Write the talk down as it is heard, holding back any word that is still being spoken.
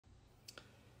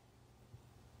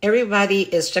Everybody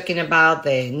is talking about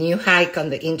the new hike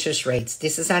on the interest rates.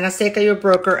 This is Ana Zecca, your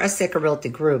broker at Zecca Realty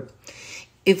Group.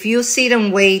 If you sit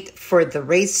and wait for the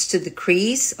rates to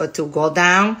decrease or to go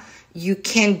down, you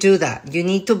can't do that. You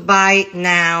need to buy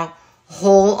now,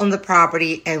 hold on the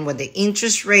property, and when the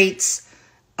interest rates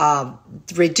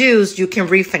reduce, you can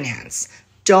refinance.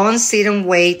 Don't sit and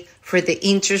wait for the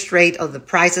interest rate of the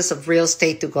prices of real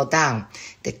estate to go down.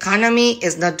 The economy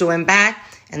is not doing bad,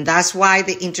 and that's why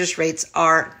the interest rates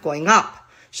are going up.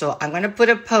 So I'm going to put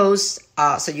a post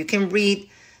so you can read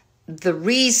the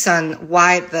reason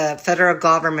why the federal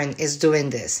government is doing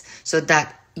this, so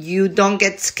that you don't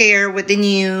get scared with the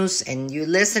news and you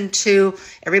listen to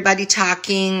everybody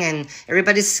talking and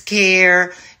everybody's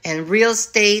scared. And real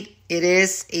estate, it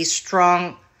is a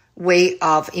strong way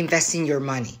of investing your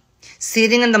money.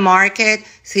 Sitting in the market,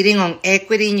 sitting on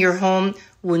equity in your home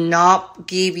will not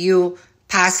give you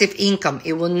passive income.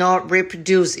 It will not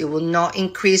reproduce. It will not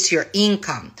increase your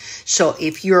income. So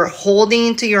if you're holding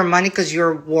into your money because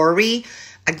you're worried,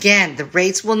 again, the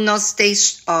rates will not stay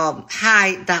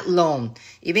high that long.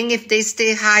 Even if they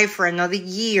stay high for another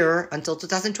year until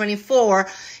 2024,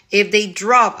 if they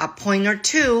drop a point or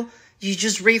two, you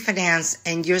just refinance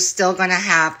and you're still going to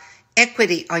have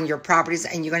equity on your properties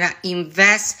and you're going to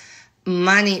invest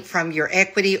money from your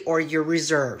equity or your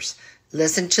reserves.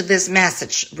 Listen to this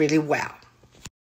message really well.